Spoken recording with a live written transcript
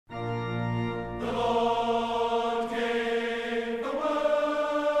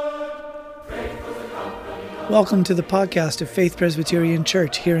Welcome to the podcast of Faith Presbyterian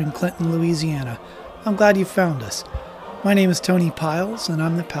Church here in Clinton, Louisiana. I'm glad you found us. My name is Tony Piles, and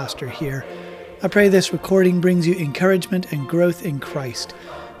I'm the pastor here. I pray this recording brings you encouragement and growth in Christ,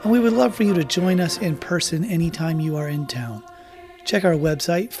 and we would love for you to join us in person anytime you are in town. Check our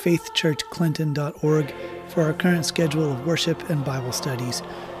website, faithchurchclinton.org, for our current schedule of worship and Bible studies,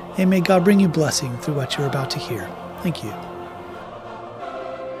 and may God bring you blessing through what you're about to hear. Thank you.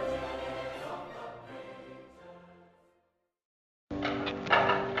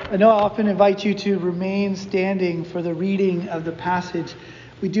 I know I often invite you to remain standing for the reading of the passage.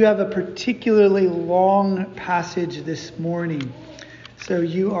 We do have a particularly long passage this morning, so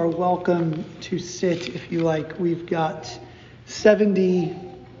you are welcome to sit if you like. We've got 70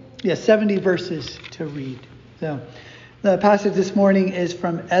 verses to read. So the passage this morning is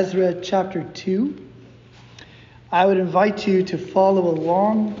from Ezra chapter 2. I would invite you to follow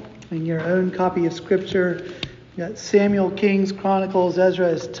along in your own copy of Scripture. You've got Samuel, Kings, Chronicles. Ezra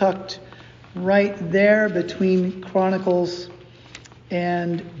is tucked right there between Chronicles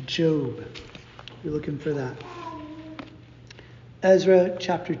and Job. You're looking for that. Ezra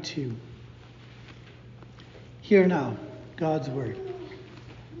chapter 2. Hear now God's word.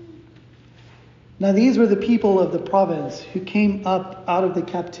 Now these were the people of the province who came up out of the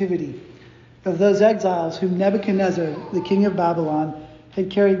captivity of those exiles whom Nebuchadnezzar, the king of Babylon, had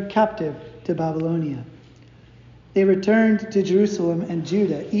carried captive to Babylonia. They returned to Jerusalem and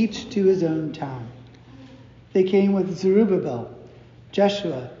Judah, each to his own town. They came with Zerubbabel,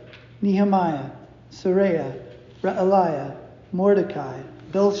 Jeshua, Nehemiah, Sariah, Realiah, Mordecai,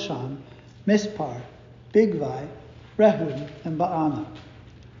 Bilshan, Mispar, Bigvai, Rehum, and Baanah.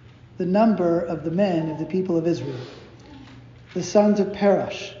 The number of the men of the people of Israel. The sons of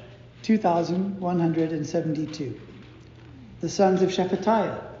Parash, 2,172. The sons of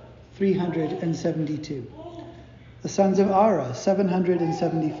Shephatiah, 372. The sons of Ara,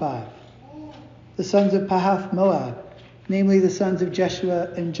 775. The sons of Pahath Moab, namely the sons of Jeshua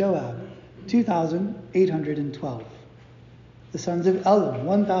and Joab, 2,812. The sons of Elam,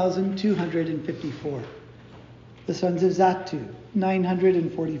 1,254. The sons of Zattu,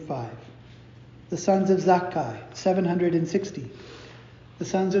 945. The sons of Zakkai, 760. The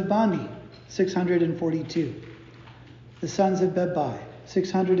sons of Bani, 642. The sons of Bebai,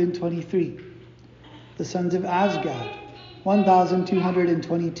 623. The sons of Azgad,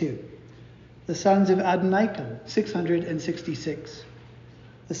 1,222. The sons of Adoniram, 666.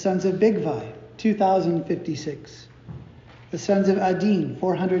 The sons of Bigvai, 2,056. The sons of Adin,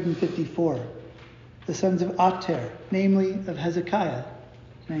 454. The sons of Ater, namely of Hezekiah,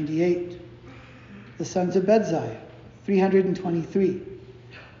 98. The sons of Bedzai, 323.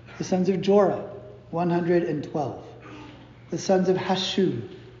 The sons of Jorah, 112. The sons of Hashum,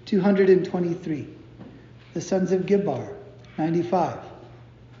 223. The sons of Gibbar, 95.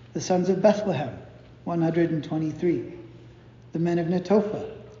 The sons of Bethlehem, 123. The men of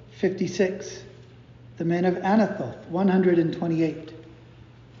Netophah, 56. The men of Anathoth, 128.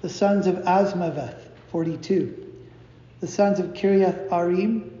 The sons of Azmaveth, 42. The sons of Kiriath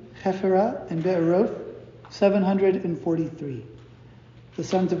Arim, Chephirah, and Beeroth, 743. The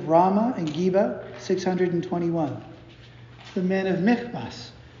sons of Ramah and Geba, 621. The men of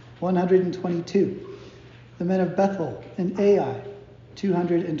Michmas, 122. The men of Bethel and Ai,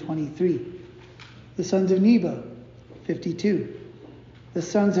 223. The sons of Nebo, 52. The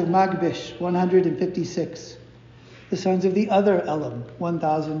sons of Magbish, 156. The sons of the other Elam,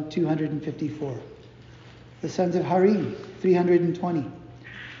 1,254. The sons of Harim, 320.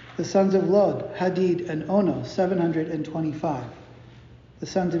 The sons of Lod, Hadid, and Ono, 725. The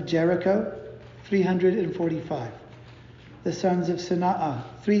sons of Jericho, 345. The sons of Sana'a,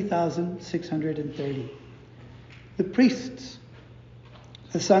 3,630. The priests,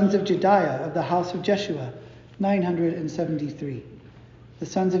 the sons of Jediah of the house of Jeshua, 973. The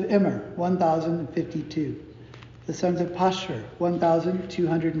sons of Immer, 1,052. The sons of Pashur,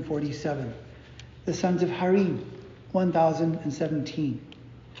 1,247. The sons of Harim, 1,017.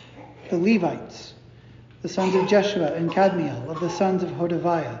 The Levites, the sons of Jeshua and Kadmiel of the sons of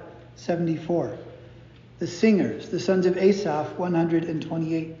Hodaviah, 74. The singers, the sons of Asaph,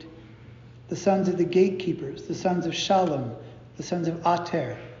 128. The sons of the gatekeepers, the sons of Shallum, the sons of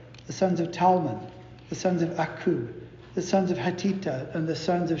Ater, the sons of Talmon, the sons of Akub, the sons of Hatita, and the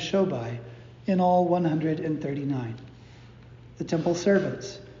sons of Shobai, in all 139. The temple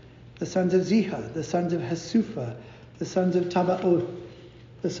servants, the sons of Ziha, the sons of Hasupha, the sons of Tabaoth,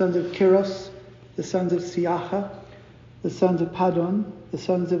 the sons of Kiros, the sons of Siaha, the sons of Padon, the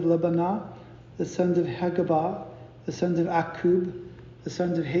sons of Lebanah, the sons of Hagabah, the sons of Akub, the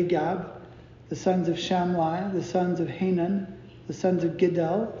sons of Hagab, the sons of Shamlai, the sons of Hanan, the sons of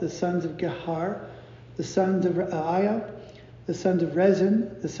Giddel, the sons of Gehar, the sons of Aiah, the sons of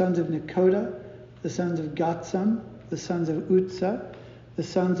Rezin, the sons of Nekoda, the sons of Gatsam, the sons of Uzzah, the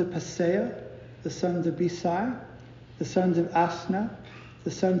sons of Paseah, the sons of Besai, the sons of Asna,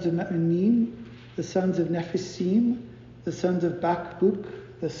 the sons of Meunim, the sons of Nephisim, the sons of Bakbuk,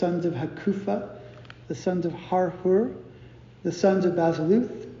 the sons of Hakupha, the sons of Harhur, the sons of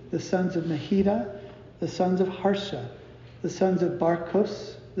Basaluth, the sons of Mahida, the sons of Harsha, the sons of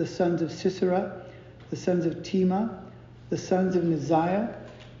Barkos, the sons of Sisera, the sons of Tema, the sons of Neziah,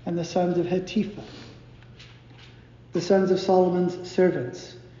 and the sons of Hatipha. The sons of Solomon's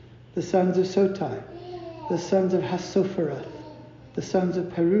servants, the sons of Sotai, the sons of Hassophereth, the sons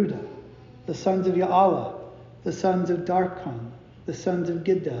of Peruda, the sons of Ya'ala, the sons of Darkon, the sons of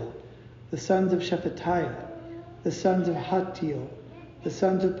Giddel, the sons of Shephatiah, the sons of Hattil, the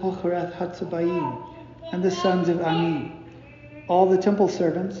sons of Pochereth Hatzabayim, and the sons of Ami. All the temple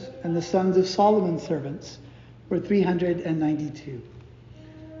servants and the sons of Solomon's servants were 392.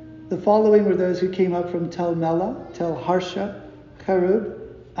 The following were those who came up from Tel Melah, Tel Harsha, Kerub,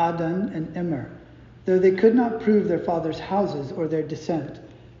 Adan, and Immer, though they could not prove their fathers' houses or their descent,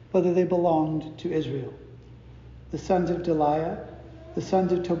 whether they belonged to Israel. The sons of Deliah, the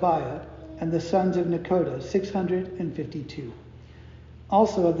sons of Tobiah, and the sons of Nekoda, 652.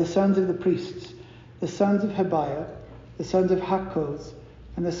 Also of the sons of the priests, the sons of Habiah, the sons of Hakkoz,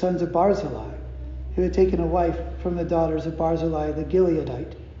 and the sons of Barzillai, who had taken a wife from the daughters of Barzillai the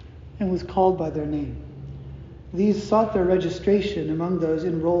Gileadite, and was called by their name. These sought their registration among those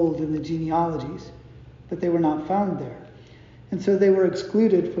enrolled in the genealogies, but they were not found there, and so they were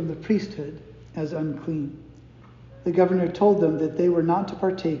excluded from the priesthood as unclean. The governor told them that they were not to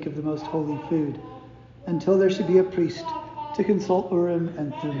partake of the most holy food until there should be a priest to consult Urim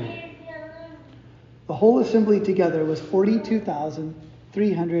and Thummim. The whole assembly together was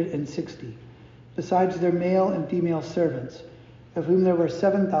 42,360, besides their male and female servants, of whom there were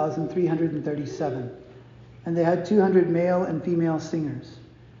 7,337, and they had 200 male and female singers.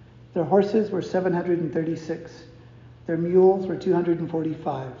 Their horses were 736, their mules were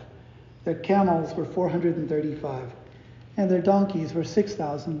 245, their camels were 435, and their donkeys were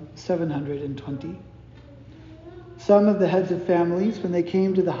 6,720. Some of the heads of families, when they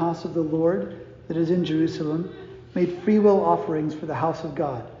came to the house of the Lord that is in Jerusalem, made freewill offerings for the house of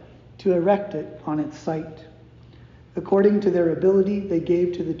God, to erect it on its site. According to their ability, they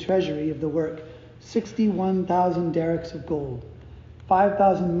gave to the treasury of the work 61,000 derricks of gold,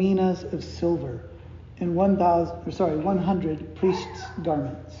 5,000 minas of silver, and 100 priests'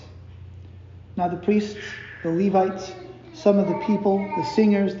 garments. Now the priests, the Levites, some of the people, the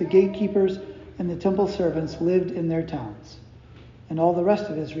singers, the gatekeepers, and the temple servants lived in their towns, and all the rest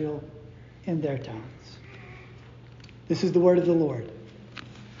of Israel in their towns. This is the word of the Lord.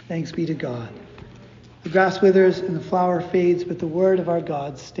 Thanks be to God. The grass withers and the flower fades, but the word of our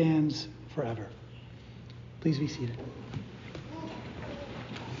God stands forever. Please be seated.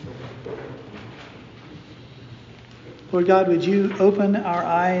 Lord God, would you open our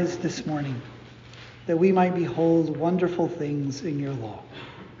eyes this morning that we might behold wonderful things in your law.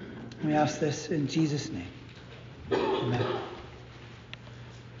 We ask this in Jesus' name. Amen.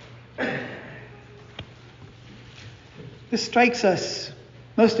 This strikes us,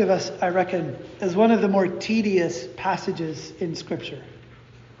 most of us, I reckon, as one of the more tedious passages in Scripture.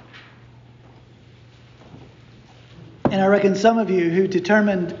 And I reckon some of you who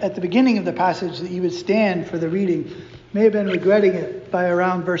determined at the beginning of the passage that you would stand for the reading may have been regretting it by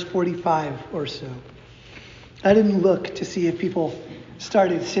around verse 45 or so. I didn't look to see if people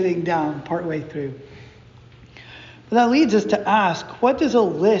started sitting down partway through. But that leads us to ask, what does a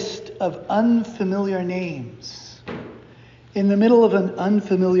list of unfamiliar names in the middle of an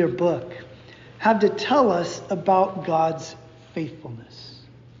unfamiliar book have to tell us about God's faithfulness?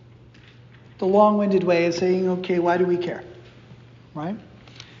 The long-winded way of saying, okay, why do we care? Right?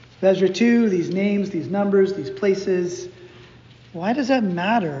 Ezra 2, these names, these numbers, these places, why does that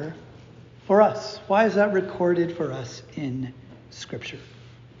matter for us? Why is that recorded for us in Scripture?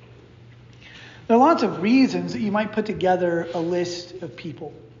 There are lots of reasons that you might put together a list of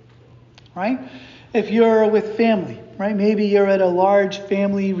people, right? If you're with family, right? Maybe you're at a large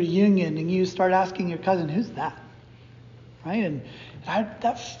family reunion and you start asking your cousin, who's that? Right? And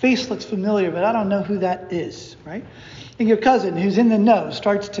that face looks familiar, but I don't know who that is, right? And your cousin who's in the know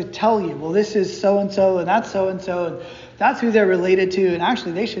starts to tell you, well, this is so-and-so and that's so-and-so and that's who they're related to. And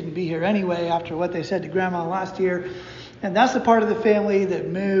actually they shouldn't be here anyway after what they said to grandma last year. And that's the part of the family that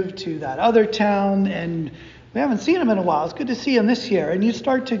moved to that other town and we haven't seen them in a while. It's good to see them this year. And you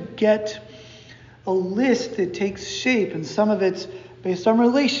start to get a list that takes shape, and some of it's based on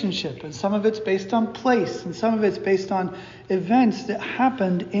relationship, and some of it's based on place, and some of it's based on events that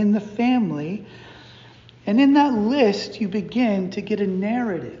happened in the family. And in that list, you begin to get a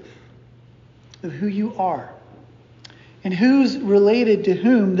narrative of who you are and who's related to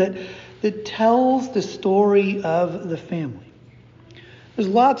whom that tells the story of the family. There's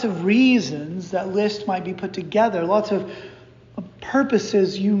lots of reasons that list might be put together, lots of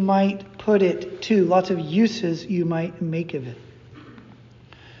purposes you might put it to, lots of uses you might make of it.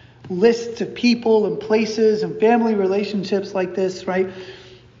 Lists of people and places and family relationships like this, right?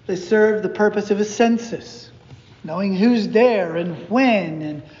 They serve the purpose of a census, knowing who's there and when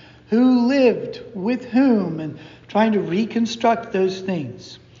and who lived with whom and trying to reconstruct those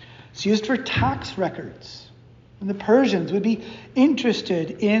things. It's used for tax records. And the Persians would be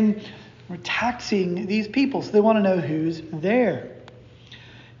interested in taxing these people, so they want to know who's there. It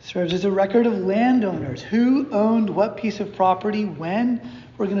serves as a record of landowners. Who owned what piece of property when?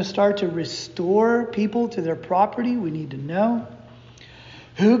 We're going to start to restore people to their property. We need to know.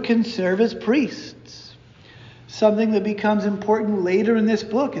 Who can serve as priests? Something that becomes important later in this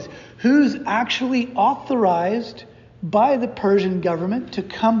book is who's actually authorized by the Persian government to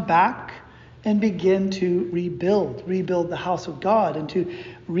come back and begin to rebuild the house of God and to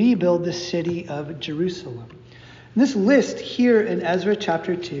rebuild the city of Jerusalem. And this list here in Ezra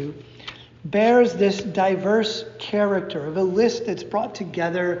chapter 2 bears this diverse character of a list that's brought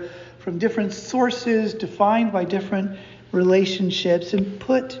together from different sources, defined by different relationships, and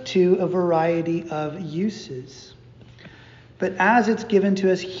put to a variety of uses. But as it's given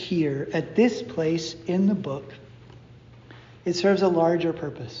to us here, at this place in the book, it serves a larger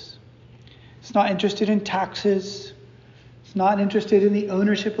purpose. It's not interested in taxes. It's not interested in the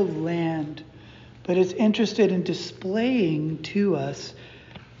ownership of land, but it's interested in displaying to us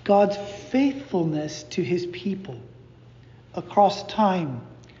God's faithfulness to his people across time,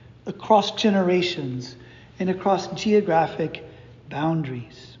 across generations, and across geographic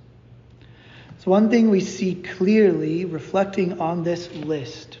boundaries. So one thing we see clearly reflecting on this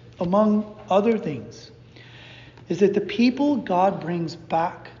list, among other things, is that the people God brings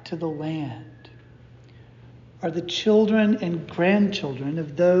back to the land are the children and grandchildren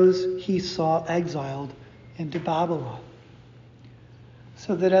of those he saw exiled into Babylon.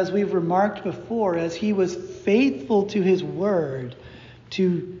 So that, as we've remarked before, as he was faithful to his word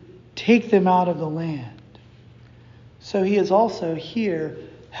to take them out of the land, so he is also here,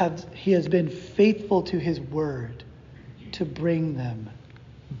 he has been faithful to his word to bring them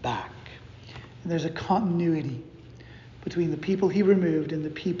back. And there's a continuity between the people he removed and the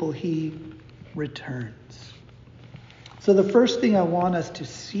people he returns. So the first thing I want us to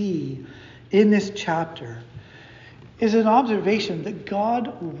see in this chapter is an observation that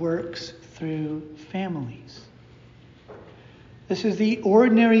God works through families. This is the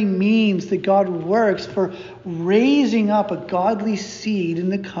ordinary means that God works for raising up a godly seed in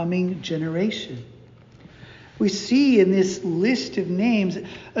the coming generation. We see in this list of names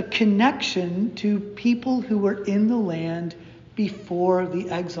a connection to people who were in the land before the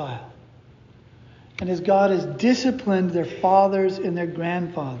exile. And as God has disciplined their fathers and their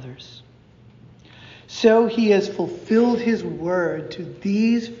grandfathers, so he has fulfilled his word to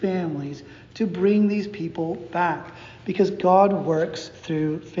these families to bring these people back, because God works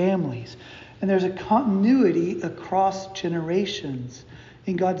through families. And there's a continuity across generations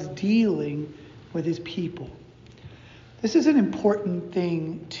in God's dealing with his people. This is an important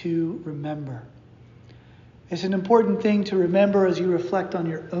thing to remember. It's an important thing to remember as you reflect on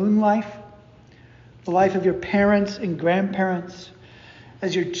your own life, the life of your parents and grandparents.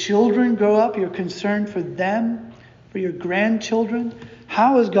 As your children grow up, you're concerned for them, for your grandchildren.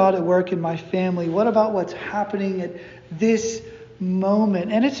 How is God at work in my family? What about what's happening at this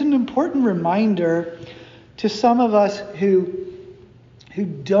moment? And it's an important reminder to some of us who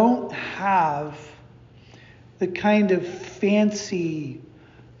don't have the kind of fancy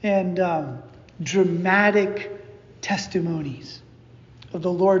and dramatic testimonies of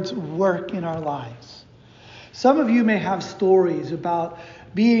the Lord's work in our lives. Some of you may have stories about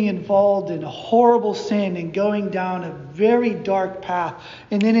being involved in a horrible sin and going down a very dark path,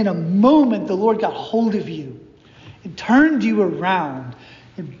 and then in a moment the Lord got hold of you and turned you around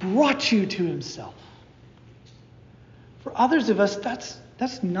and brought you to himself. For others of us,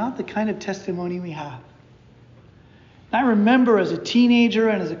 that's not the kind of testimony we have. I remember as a teenager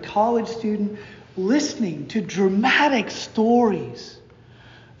and as a college student listening to dramatic stories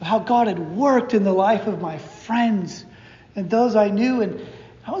of how God had worked in the life of my friends and those I knew, and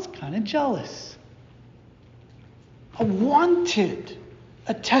I was kind of jealous. I wanted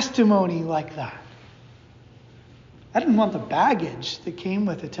a testimony like that. I didn't want the baggage that came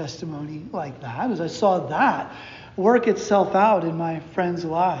with a testimony like that, as I saw that work itself out in my friends'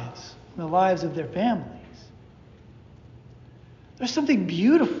 lives, in the lives of their families. There's something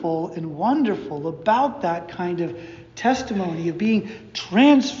beautiful and wonderful about that kind of testimony of being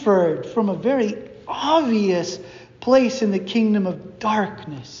transferred from a very obvious place in the kingdom of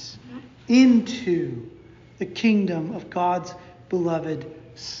darkness into the kingdom of God's beloved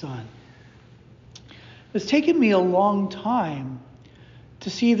Son. It's taken me a long time to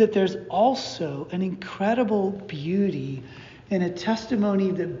see that there's also an incredible beauty in a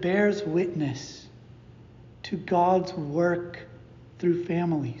testimony that bears witness to God's work through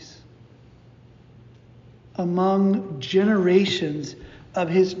families, among generations of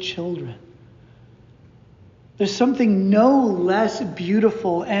his children. There's something no less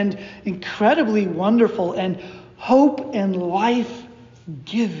beautiful and incredibly wonderful and hope and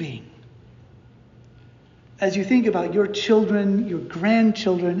life-giving as you think about your children, your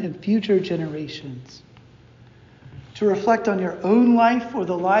grandchildren, and future generations. To reflect on your own life or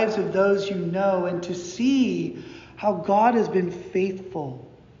the lives of those you know, and to see how God has been faithful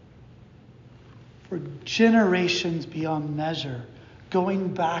for generations beyond measure,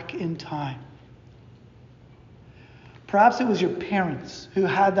 going back in time. Perhaps it was your parents who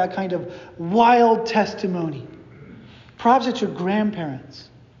had that kind of wild testimony. Perhaps it's your grandparents.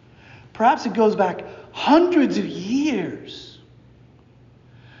 Perhaps it goes back hundreds of years.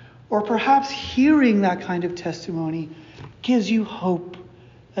 Or perhaps hearing that kind of testimony gives you hope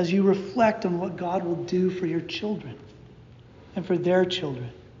as you reflect on what God will do for your children and for their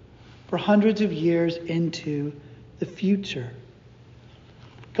children for hundreds of years into the future.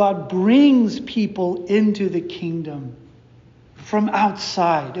 God brings people into the kingdom from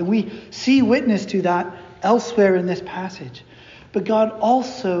outside, and we see witness to that elsewhere in this passage. But God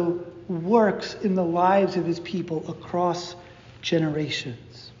also works in the lives of his people across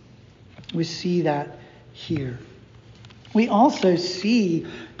generations. We see that here. We also see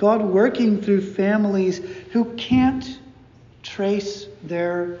God working through families who can't trace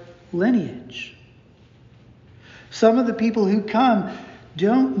their lineage. Some of the people who come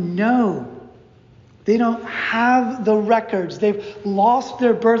don't know. They don't have the records. They've lost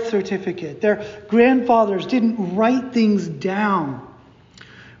their birth certificate. Their grandfathers didn't write things down.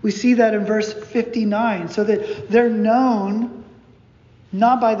 We see that in verse 59, so that they're known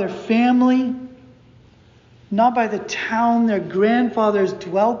not by their family, not by the town their grandfathers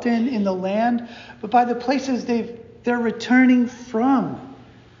dwelt in the land, but by the places they're returning from.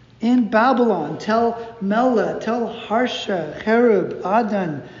 In Babylon, Tel Melah, Tel Harsha, Cherub,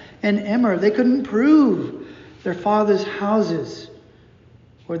 Adan, and Immer. They couldn't prove their father's houses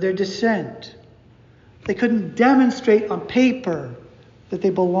or their descent. They couldn't demonstrate on paper that they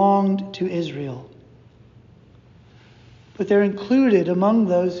belonged to Israel. But they're included among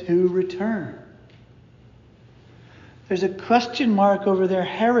those who return. There's a question mark over their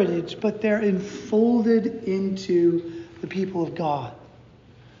heritage, but they're enfolded into the people of God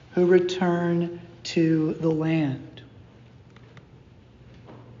who return to the land.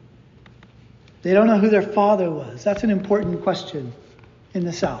 They don't know who their father was. That's an important question in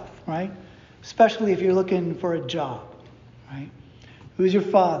the South, right? Especially if you're looking for a job, right? Who's your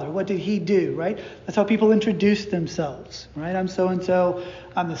father? What did he do, right? That's how people introduce themselves, right? I'm so-and-so.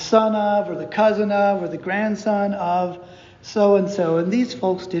 I'm the son of, or the cousin of, or the grandson of so-and-so. And these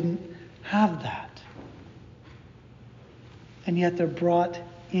folks didn't have that. And yet they're brought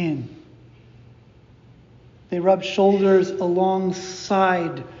in. They rub shoulders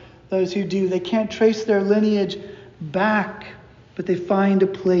alongside those who do. They can't trace their lineage back, but they find a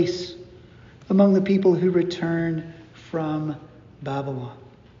place among the people who return from Babylon.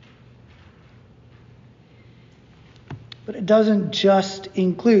 But it doesn't just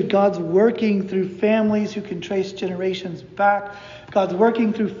include. God's working through families who can trace generations back. God's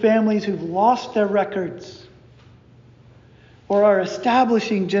working through families who've lost their records or are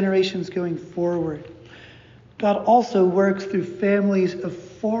establishing generations going forward. God also works through families of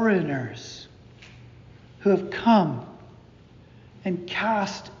foreigners who have come and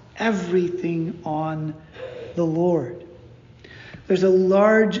cast everything on the Lord. There's a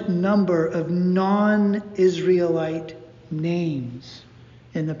large number of non-Israelite names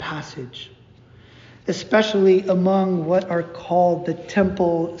in the passage, especially among what are called the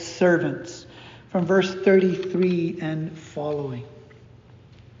temple servants, from verse 33 and following.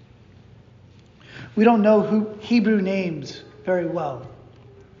 We don't know Hebrew names very well,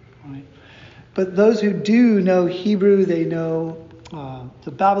 right? But those who do know Hebrew, they know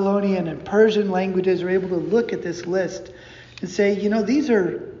the Babylonian and Persian languages, are able to look at this list and say, these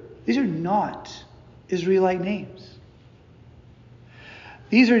are not Israelite names.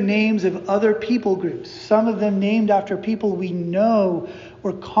 These are names of other people groups, some of them named after people we know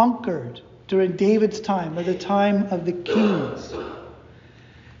were conquered during David's time or the time of the kings.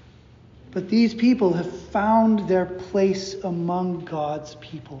 But these people have found their place among God's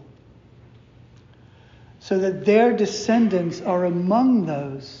people, so that their descendants are among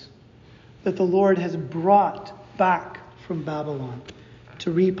those that the Lord has brought back from Babylon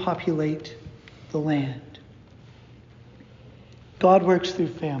to repopulate the land. God works through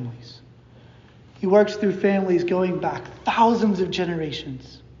families. He works through families going back thousands of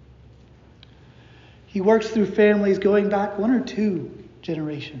generations. He works through families going back 1 or 2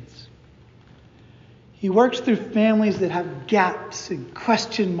 generations. He works through families that have gaps and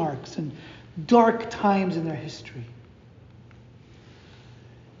question marks and dark times in their history.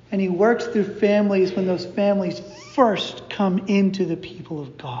 And he works through families when those families first come into the people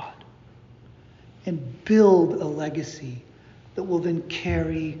of God and build a legacy that will then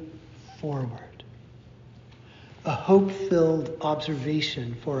carry forward. A hope-filled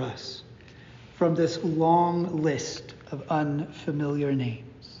observation for us from this long list of unfamiliar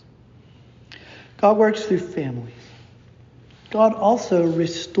names. God works through families. God also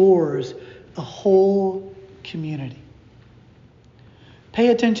restores a whole community. Pay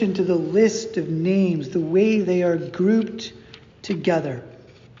attention to the list of names, the way they are grouped together.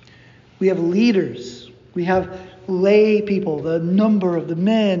 We have leaders. We have lay people, the number of the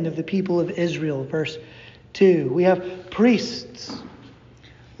men of the people of Israel, verse 2. We have priests,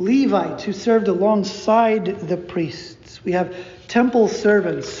 Levites who served alongside the priests. We have temple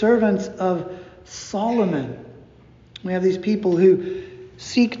servants, servants of Solomon. We have these people who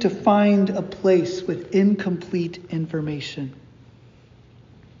seek to find a place with incomplete information.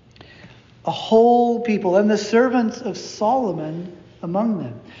 A whole people, and the servants of Solomon among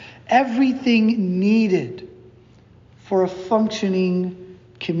them. Everything needed for a functioning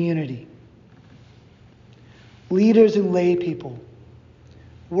community. Leaders and lay people,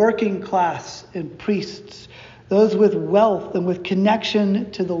 working class and priests, those with wealth and with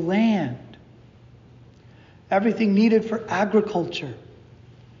connection to the land. Everything needed for agriculture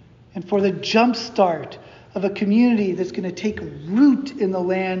and for the jump start of a community that's going to take root in the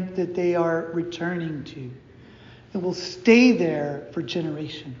land that they are returning to and will stay there for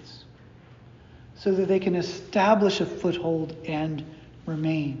generations so that they can establish a foothold and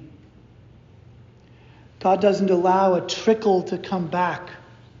remain. God doesn't allow a trickle to come back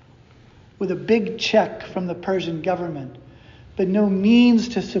with a big check from the Persian government, but no means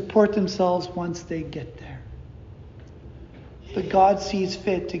to support themselves once they get there. But God sees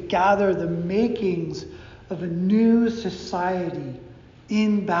fit to gather the makings of a new society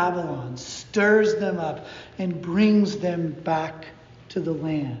in Babylon, stirs them up, and brings them back to the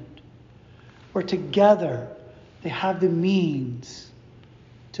land, where together they have the means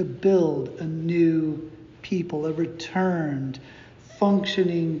to build a new people, a returned,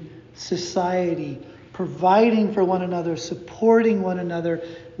 functioning society, providing for one another, supporting one another,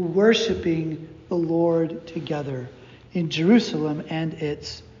 worshiping the Lord together in Jerusalem and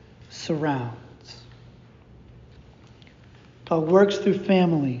its surrounds. God works through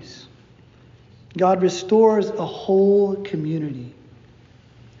families. God restores a whole community.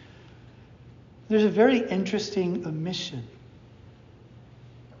 There's a very interesting omission.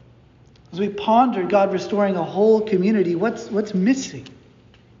 As we ponder God restoring a whole community, what's missing?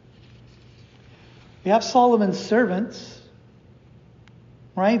 We have Solomon's servants,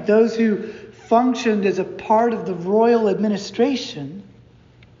 right? Those who functioned as a part of the royal administration,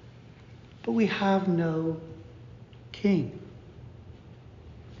 but we have no king.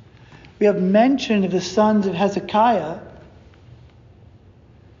 We have mention of the sons of Hezekiah,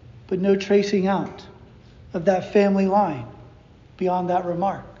 but no tracing out of that family line beyond that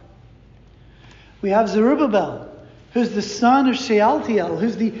remark. We have Zerubbabel, who's the son of Shealtiel,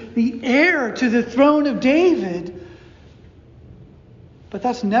 who's the heir to the throne of David, but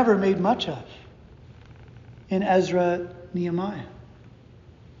that's never made much of in Ezra, Nehemiah.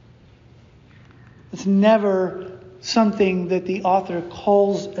 It's never something that the author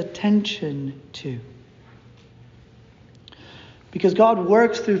calls attention to. Because God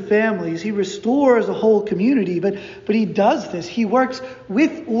works through families. He restores a whole community, but he does this. He works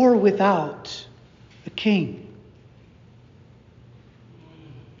with or without a king.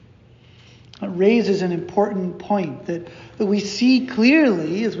 It raises an important point that we see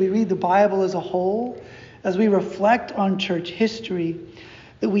clearly as we read the Bible as a whole, as we reflect on church history,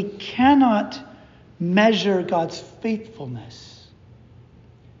 that we cannot measure God's faithfulness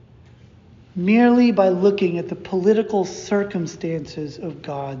merely by looking at the political circumstances of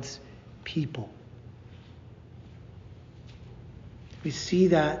God's people. We see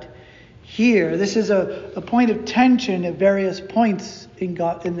that here. This is a point of tension at various points in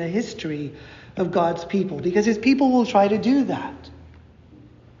the history of God's people, because his people will try to do that.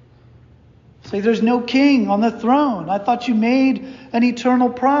 Say, there's no king on the throne. I thought you made an eternal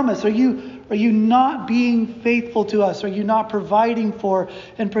promise. Are you not being faithful to us? Are you not providing for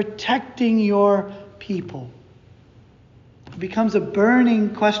and protecting your people? It becomes a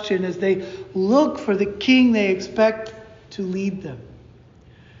burning question as they look for the king they expect to lead them.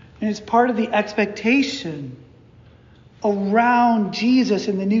 And it's part of the expectation around Jesus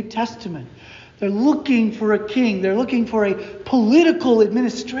in the New Testament. They're looking for a king. They're looking for a political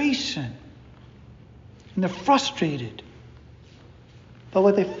administration. And they're frustrated by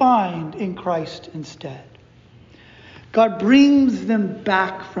what they find in Christ instead. God brings them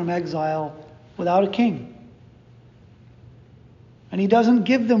back from exile without a king. And he doesn't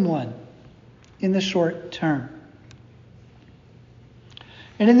give them one in the short term.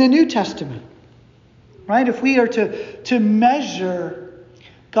 And in the New Testament, right, if we are to measure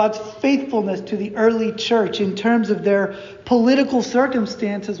God's faithfulness to the early church in terms of their political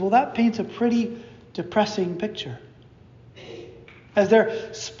circumstances, well, that paints a pretty depressing picture. As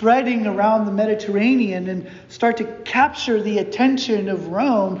they're spreading around the Mediterranean and start to capture the attention of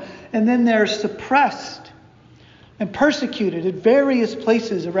Rome, and then they're suppressed and persecuted at various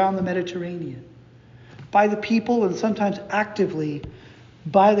places around the Mediterranean by the people, and sometimes actively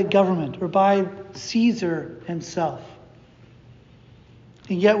by the government or by Caesar himself.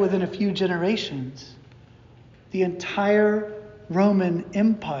 And yet within a few generations, the entire Roman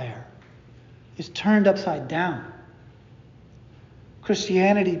Empire is turned upside down.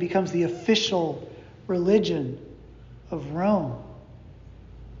 Christianity becomes the official religion of Rome.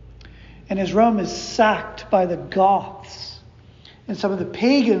 And as Rome is sacked by the Goths, and some of the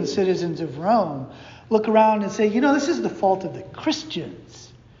pagan citizens of Rome look around and say, this is the fault of the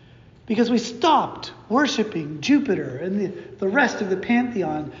Christians, because we stopped worshiping Jupiter and the rest of the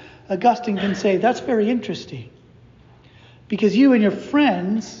pantheon. Augustine can say, that's very interesting, because you and your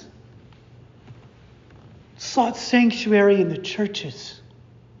friends sought sanctuary in the churches.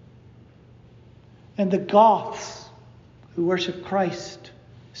 And the Goths, who worship Christ,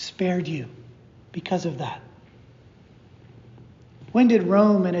 spared you because of that. When did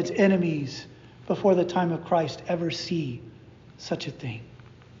Rome and its enemies before the time of Christ ever see such a thing?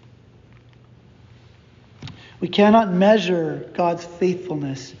 We cannot measure God's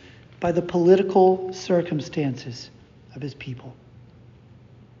faithfulness by the political circumstances of his people.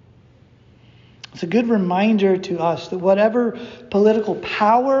 It's a good reminder to us that whatever political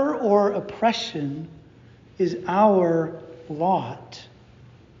power or oppression is our lot,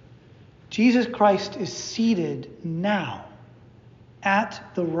 Jesus Christ is seated now at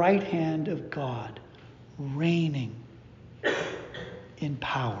the right hand of God, reigning in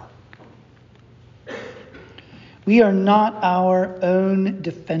power. We are not our own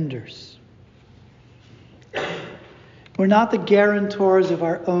defenders. We're not the guarantors of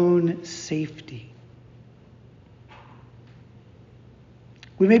our own safety.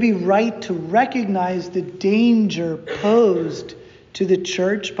 We may be right to recognize the danger posed to the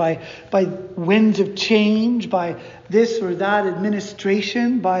church by winds of change, by this or that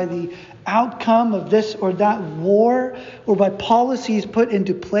administration, by the outcome of this or that war, or by policies put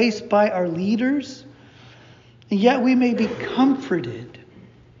into place by our leaders. And yet we may be comforted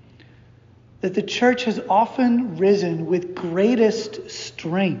that the church has often risen with greatest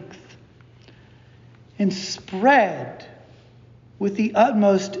strength and spread with the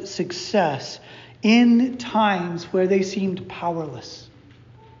utmost success in times where they seemed powerless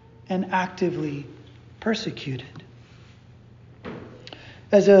and actively persecuted.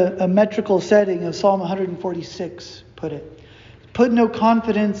 As a metrical setting of Psalm 146 put it, put no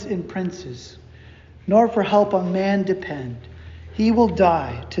confidence in princes, nor for help on man depend. He will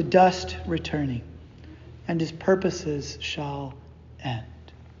die, to dust returning, and his purposes shall end.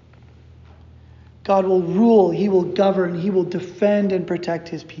 God will rule, he will govern, he will defend and protect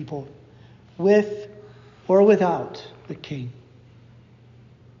his people, with or without a king,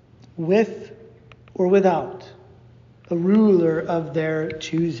 with or without a ruler of their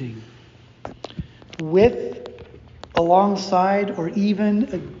choosing, with, alongside, or even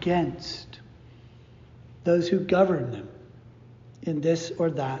against those who govern them in this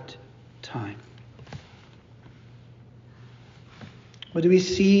or that time. What do we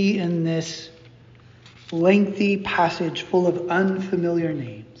see in this lengthy passage full of unfamiliar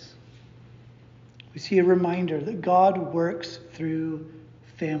names? We see a reminder that God works through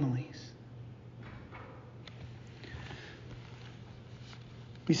families.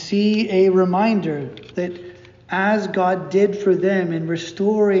 We see a reminder that as God did for them in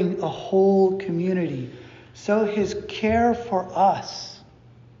restoring a whole community, so his care for us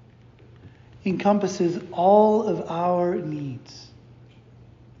encompasses all of our needs.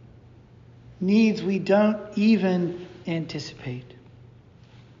 Needs we don't even anticipate.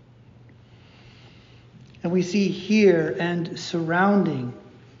 And we see here and surrounding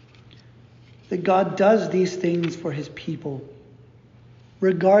that God does these things for his people,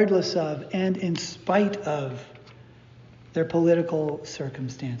 regardless of and in spite of their political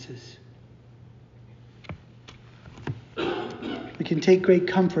circumstances. We can take great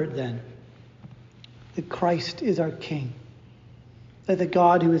comfort then that Christ is our King, that the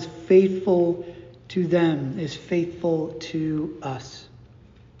God who is faithful to them is faithful to us.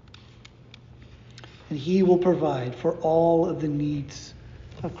 And he will provide for all of the needs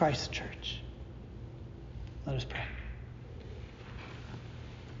of Christ's church. Let us pray.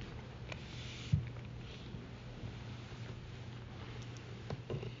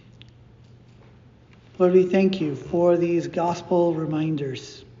 Lord, we thank you for these gospel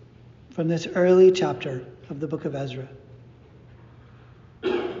reminders from this early chapter of the book of Ezra.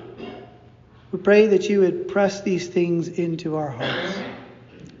 We pray that you would press these things into our hearts,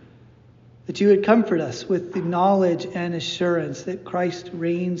 that you would comfort us with the knowledge and assurance that Christ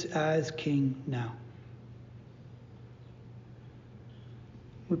reigns as King now.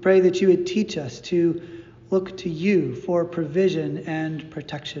 We pray that you would teach us to look to you for provision and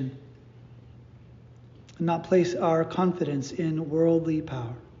protection, and not place our confidence in worldly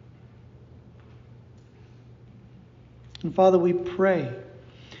power. And Father, we pray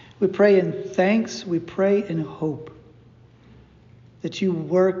in thanks, we pray in hope that you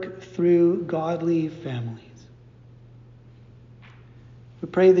work through godly families. We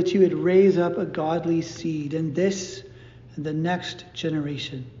pray that you would raise up a godly seed in this and the next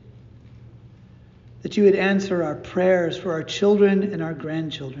generation, that you would answer our prayers for our children and our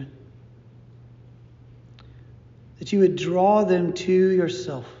grandchildren, that you would draw them to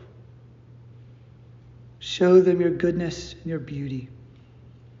yourself, show them your goodness and your beauty,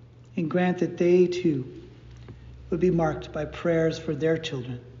 and grant that they too would be marked by prayers for their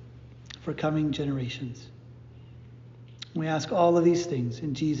children, for coming generations. We ask all of these things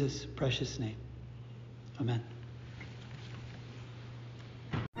in Jesus' precious name. Amen.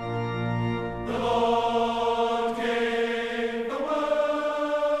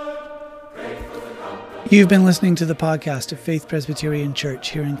 You've been listening to the podcast of Faith Presbyterian Church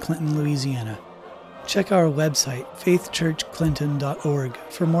here in Clinton, Louisiana. Check our website, faithchurchclinton.org,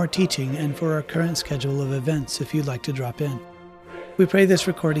 for more teaching and for our current schedule of events if you'd like to drop in. We pray this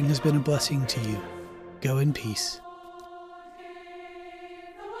recording has been a blessing to you. Go in peace.